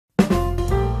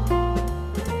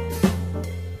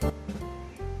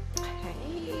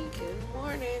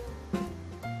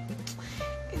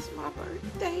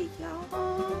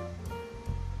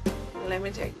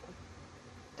let me tell you,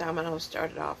 Domino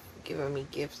started off giving me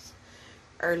gifts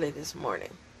early this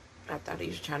morning. I thought he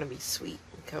was trying to be sweet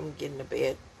and come get in the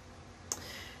bed.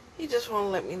 He just wanted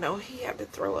to let me know he had to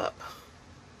throw up.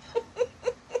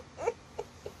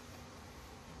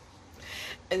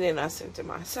 And then I sent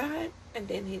him outside, and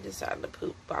then he decided to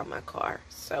poop by my car.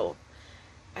 So,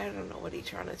 I don't know what he's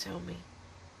trying to tell me.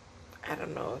 I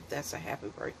don't know if that's a happy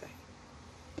birthday.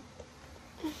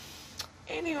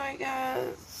 Anyway,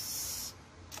 guys,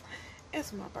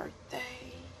 it's my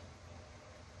birthday.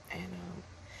 And,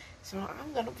 so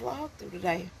I'm going to vlog through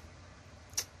today.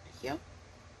 Yep.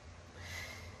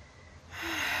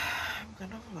 I'm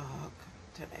going to vlog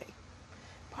today.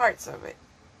 Parts of it.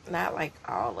 Not like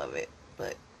all of it,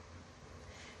 but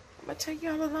I'm going to take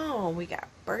y'all along. We got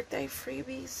birthday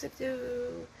freebies to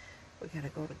do. We got to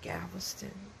go to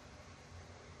Galveston.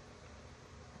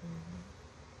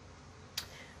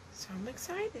 So I'm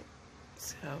excited.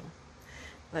 So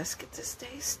let's get this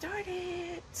day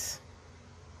started.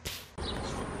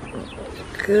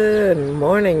 Good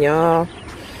morning, y'all.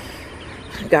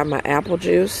 Got my apple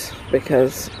juice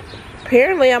because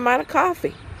apparently I'm out of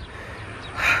coffee.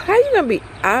 How you gonna be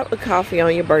out of coffee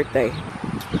on your birthday?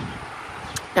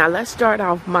 Now let's start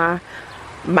off my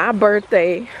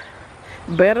birthday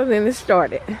better than it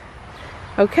started.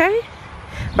 Okay?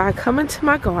 By coming to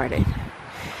my garden.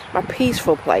 My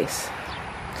peaceful place.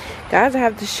 Guys, I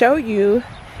have to show you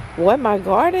what my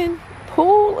garden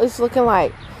pool is looking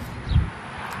like.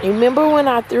 You remember when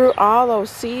I threw all those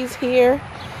seeds here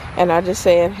and I just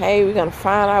said, hey, we're gonna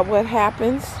find out what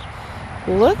happens?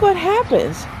 Look what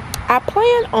happens. I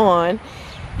plan on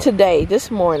today, this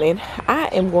morning, I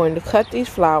am going to cut these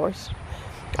flowers.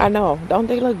 I know, don't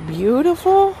they look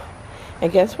beautiful?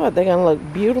 And guess what? They're gonna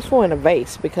look beautiful in a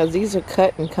vase because these are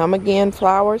cut and come again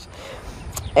flowers.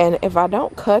 And if I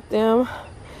don't cut them,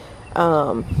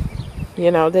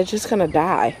 you know, they're just gonna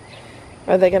die.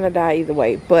 Or they're gonna die either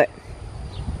way. But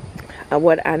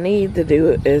what I need to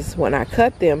do is when I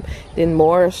cut them, then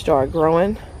more start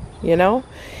growing, you know.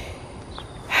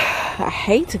 I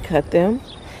hate to cut them.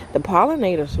 The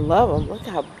pollinators love them. Look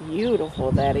how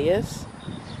beautiful that is.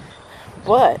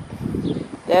 But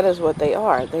that is what they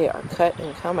are. They are cut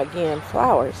and come again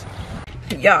flowers.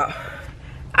 Y'all,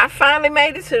 I finally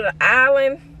made it to the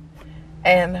island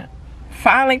and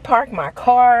finally parked my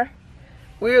car.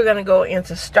 We were gonna go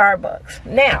into Starbucks.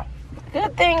 Now,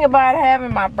 good thing about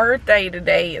having my birthday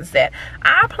today is that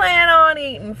I plan on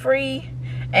eating free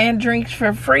and drinks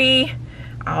for free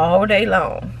all day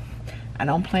long. I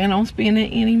don't plan on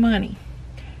spending any money.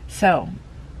 So,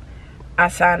 I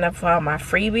signed up for all my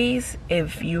freebies.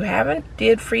 If you haven't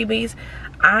did freebies,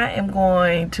 I am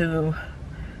going to,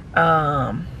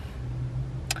 how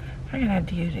can I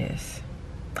do this?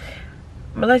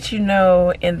 I'm gonna let you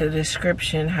know in the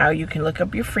description how you can look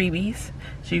up your freebies.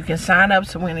 So you can sign up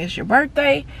so when it's your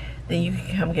birthday, then you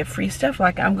can come get free stuff.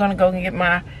 Like I'm gonna go and get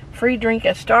my free drink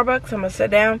at Starbucks. I'm gonna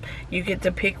sit down. You get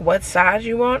to pick what size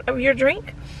you want of your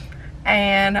drink.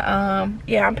 And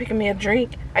yeah, I'm picking me a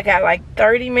drink. I got like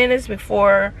 30 minutes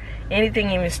before anything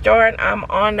even starts. I'm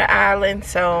on the island,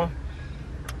 so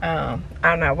I'm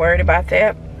not worried about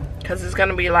that because it's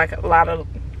gonna be like a lot of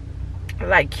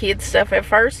like kid stuff at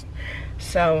first.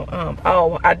 So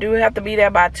oh, I do have to be there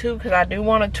by 2 because I do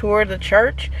want to tour the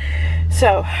church.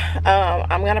 So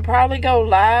I'm gonna probably go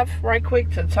live right quick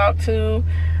to talk to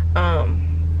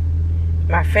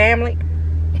my family.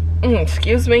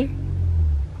 Excuse me.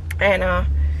 And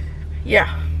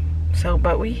yeah, so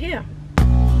but we here.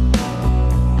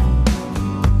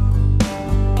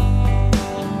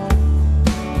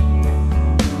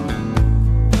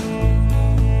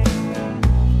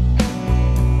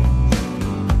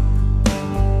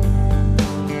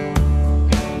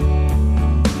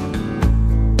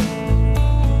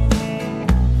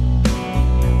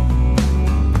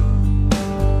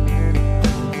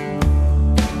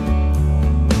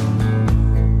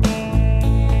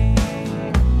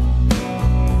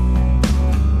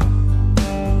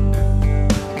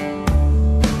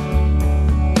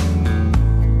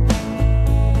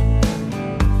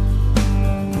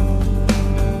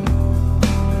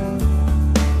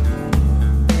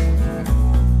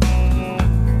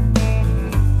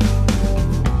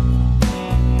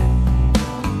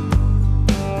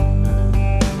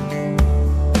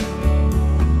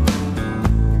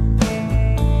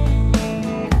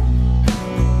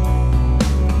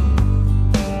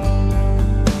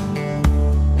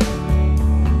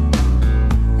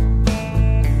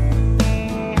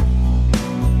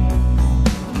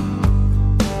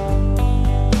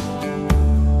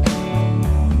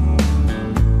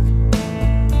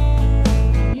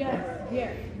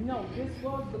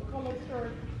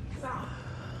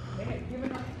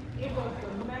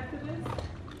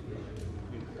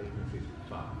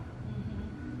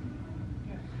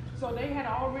 So they had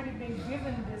already been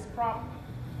given this property.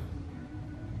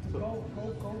 To go,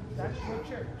 that's your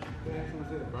church.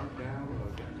 Was it burnt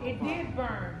down? It did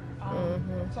burn.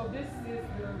 So this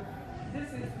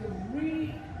is the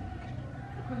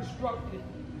reconstructed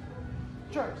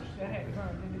church that had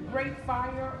burned. In the Great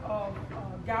Fire of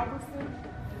Galveston,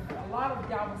 a lot of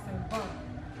Galveston burned,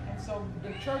 and so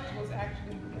the church was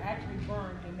actually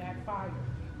burned in that fire.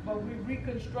 But we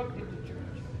reconstructed the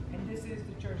church, and this is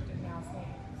the church that now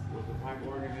stands. Was the pipe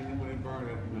organ in it when it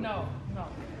burned? No. Let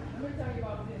me tell you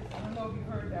about this. I don't know if you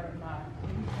heard that or not.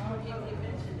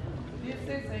 This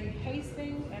is a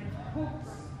Hastings and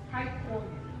Hooks pipe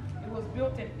organ. It was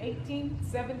built in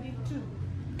 1872.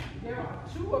 There are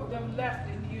 2 of them left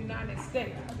in the United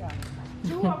States.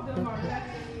 2 of them are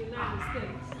left in the United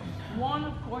States. One,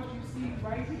 of course, you see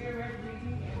right here at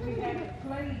Reading, and we had it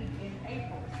played in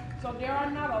April. So there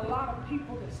are not a lot of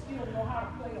people that still know how to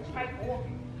play a pipe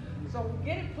organ. So we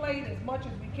get it played as much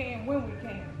as we can when we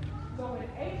can. So in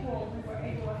April, we were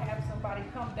able to have somebody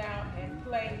come down and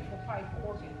play the pipe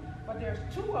organ. But there's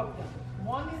 2 of them.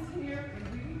 One is here in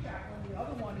Reading Chapel, and the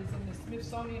other one is in the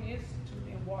Smithsonian Institute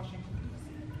in Washington, D.C.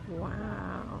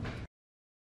 Wow.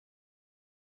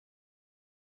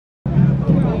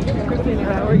 Christina,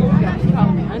 how are you?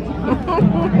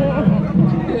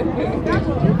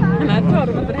 And I told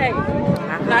him, but hey,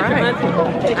 not your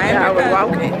auntie. I was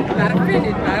walking. Not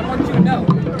offended, but I want you to know.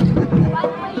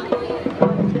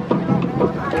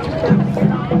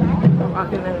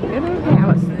 Walking in the middle of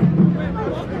Galveston.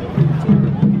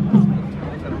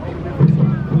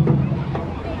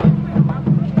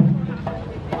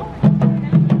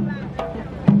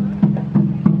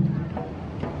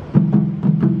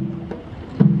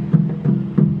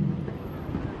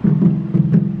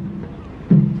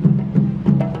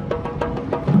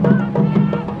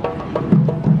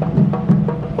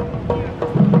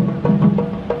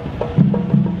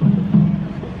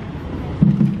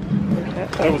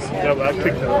 I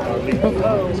picked up Happy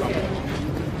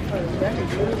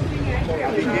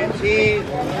Juneteenth.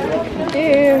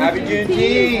 Happy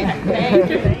Juneteenth. Thank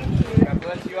you. God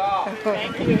bless you all.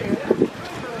 Thank you.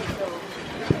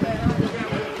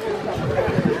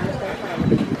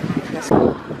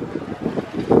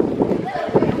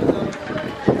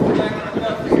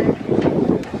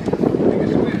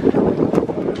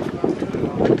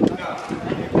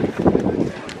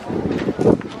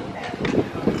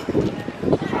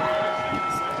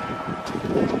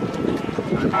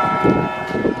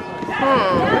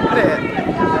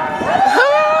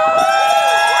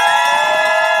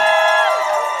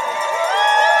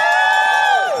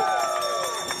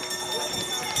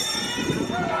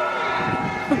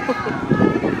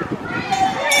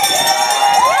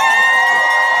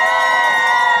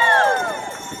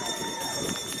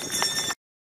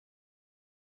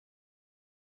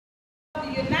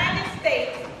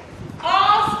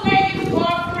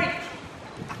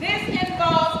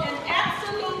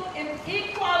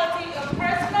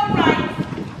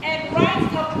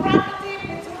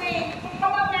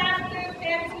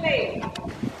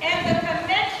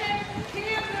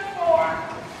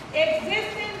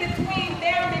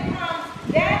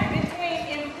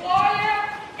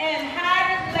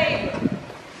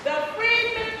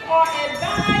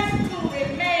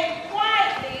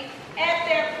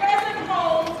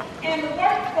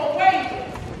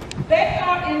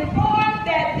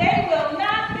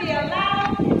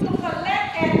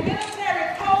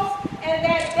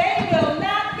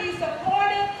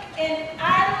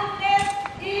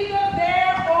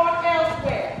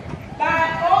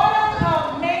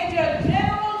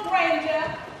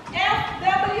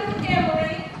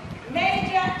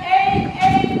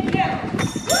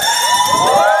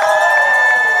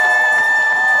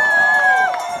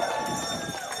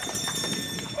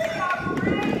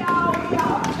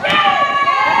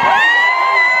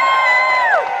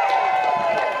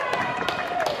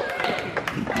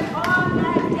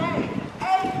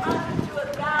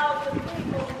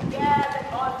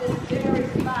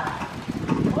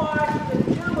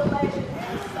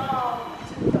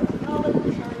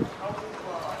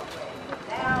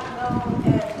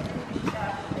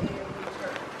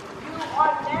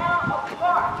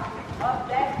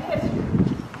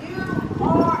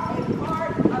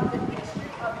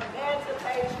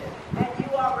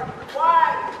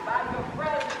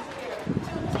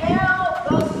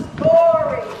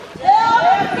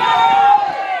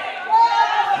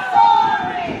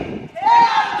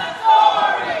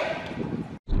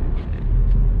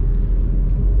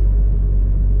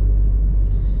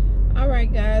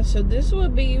 So this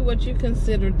would be what you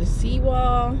consider the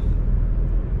seawall.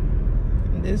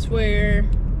 This where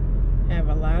have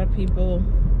a lot of people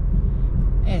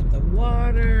at the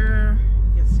water.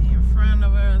 You can see in front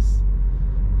of us.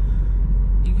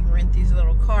 You can rent these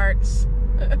little carts.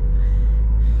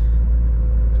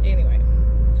 Anyway,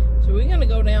 so we're gonna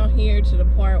go down here to the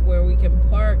part where we can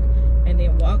park and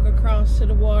then walk across to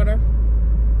the water.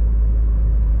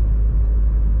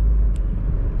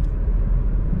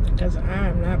 Because I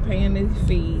am not paying these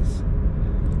fees.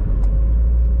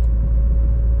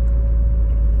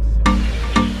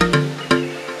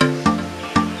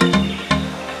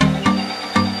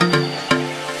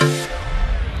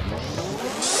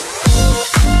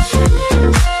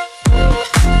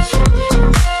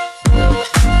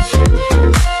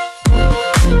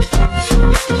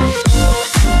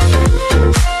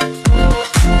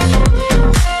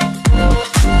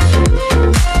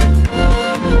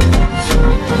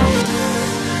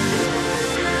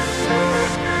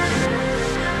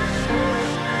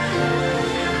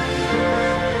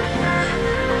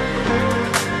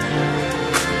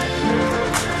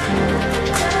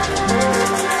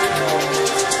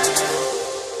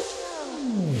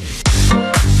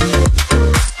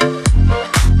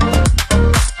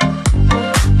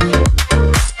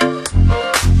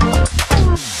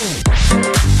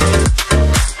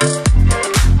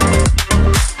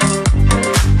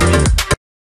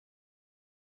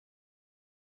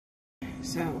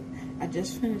 So I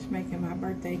just finished making my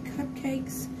birthday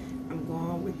cupcakes. I'm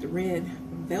going with the red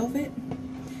velvet,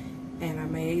 and I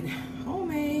made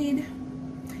homemade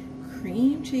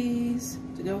cream cheese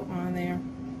to go on there.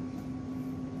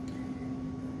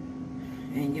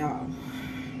 And y'all,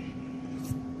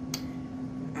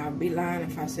 I'd be lying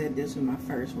if I said this was my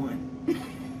first one.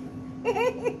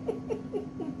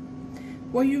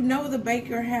 Well, you know the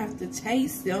baker have to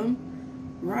taste them,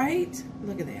 right?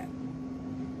 Look at that.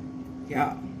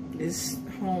 Y'all, this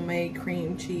homemade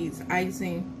cream cheese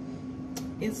icing,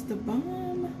 it's the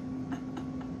bomb.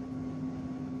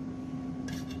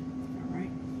 All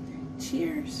right,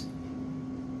 cheers.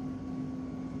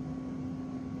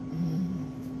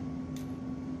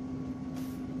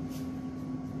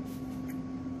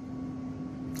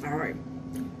 All right,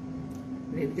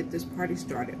 need to get this party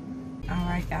started. All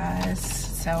right, guys,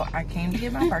 so I came to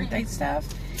get my birthday stuff,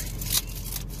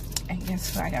 and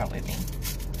guess who I got with me?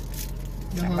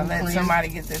 I'm gonna let somebody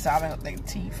get this out of their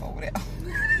teeth over there.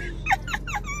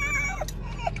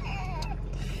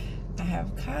 I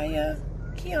have Kaya,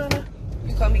 Kiana.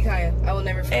 You call me Kaya. I will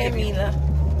never forget you. Mila.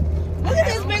 Look at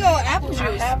this big old apple juice.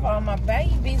 I have all my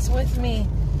babies with me.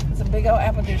 It's a big old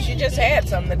apple juice. She just had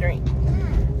something to drink.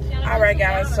 Alright,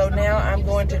 guys, so now I'm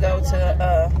going to go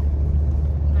to,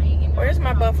 where's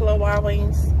my Buffalo Wild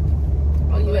Wings?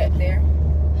 Oh, you at there?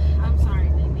 I'm sorry,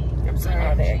 baby. I'm sorry.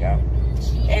 Oh, there you go.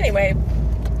 Anyway,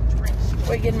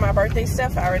 we're getting my birthday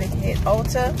stuff. I already hit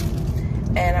Ulta,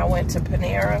 and I went to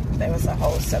Panera. There was a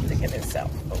whole subject in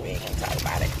itself, but we ain't gonna talk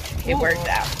about it. It worked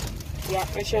out. Yeah,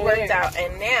 it sure Worked out,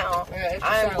 and now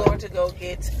I'm going to go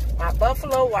get my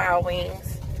Buffalo Wild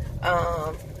Wings.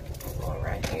 I'm going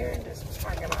right here in this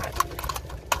parking lot.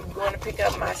 I'm going to pick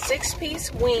up my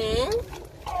 6-piece wing,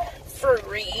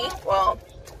 free. Well,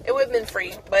 it would have been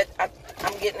free, but I'm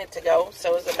getting it to go,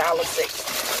 so it's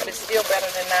 $1.06. But it's still better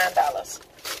than $9.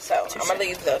 So I'm gonna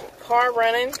leave the car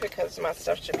running because my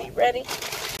stuff should be ready.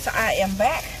 So I am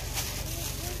back.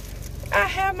 I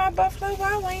have my Buffalo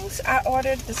Wild Wings. I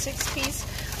ordered the 6-piece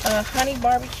honey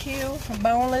barbecue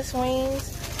boneless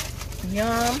wings.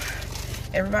 Yum.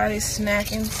 Everybody's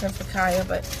snacking except for Kaya,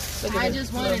 but look at I this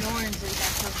just wanted little... orange leaf.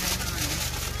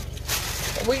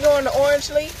 That's We going to Orange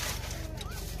Leaf?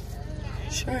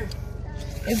 Sure.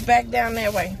 It's back down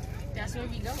that way. That's where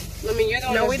we go. I mean, you're the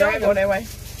one No, we don't go that way.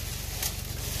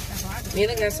 That's where I go.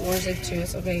 Neither got some orange leaf too.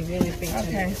 It's okay. We only pay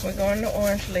Okay, we're going to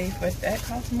Orange Leaf, but that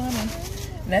costs money.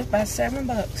 And that's about $7.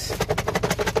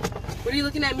 What are you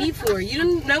looking at me for? You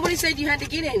didn't. Nobody said you had to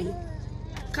get any.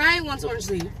 Kaya wants orange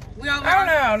leaf. We all.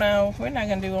 Oh, no. We're not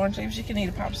going to do Orange Leaf. She can eat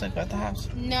a popsicle at the house.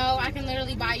 No, I can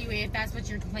literally buy you it if that's what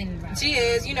you're complaining about. She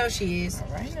is. You know she is.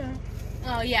 Right now.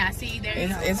 Oh, yeah. See, there you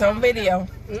go. It's on video.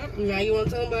 Now you want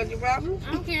to talk about your problem?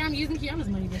 I don't care. I'm using Kiana's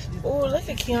money. But she just... Ooh, look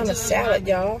at Kiana's salad,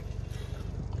 y'all.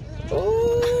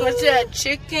 Ooh. What's that?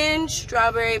 Chicken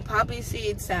strawberry poppy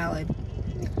seed salad.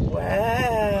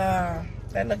 Wow.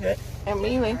 That look good. I'm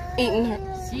eating her.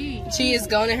 She is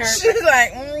going to her. She's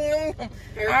like, her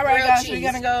all right, guys, cheese. we're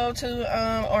going to go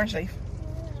to Orange Leaf.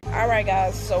 All right,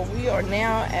 guys, so we are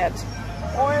now at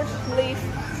Orange Leaf.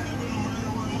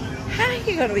 How are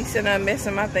you going to be sitting there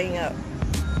messing my thing up?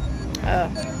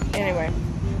 Anyway,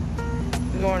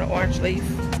 we're going to Orange Leaf,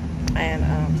 and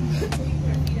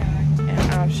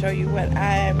I'll show you what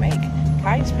I make.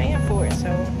 Kaya's paying for it, so,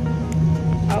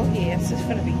 oh yes, it's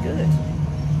going to be good.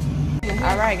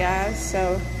 All right, guys.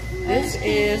 So this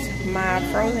is my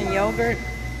frozen yogurt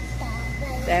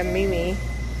that Mimi,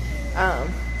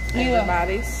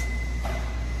 everybody's.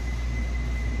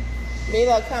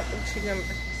 Mila, come. She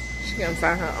gonna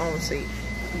find her own seat.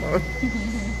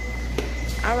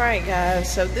 All right,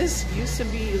 guys. So this used to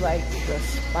be like the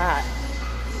spot.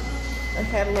 It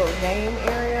had a little game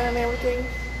area and everything.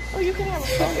 Oh, you can have a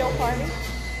yo-yo party.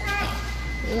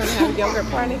 You want to have a yogurt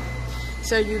party?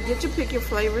 So you get to pick your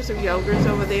flavors of yogurts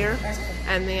over there.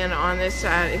 And then on this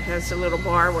side, it has a little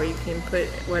bar where you can put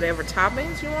whatever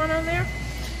toppings you want on there.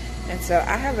 And so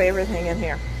I have everything in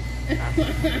here.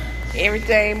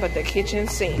 Everything but the kitchen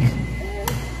sink.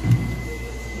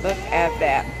 Look at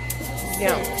that.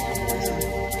 Yum.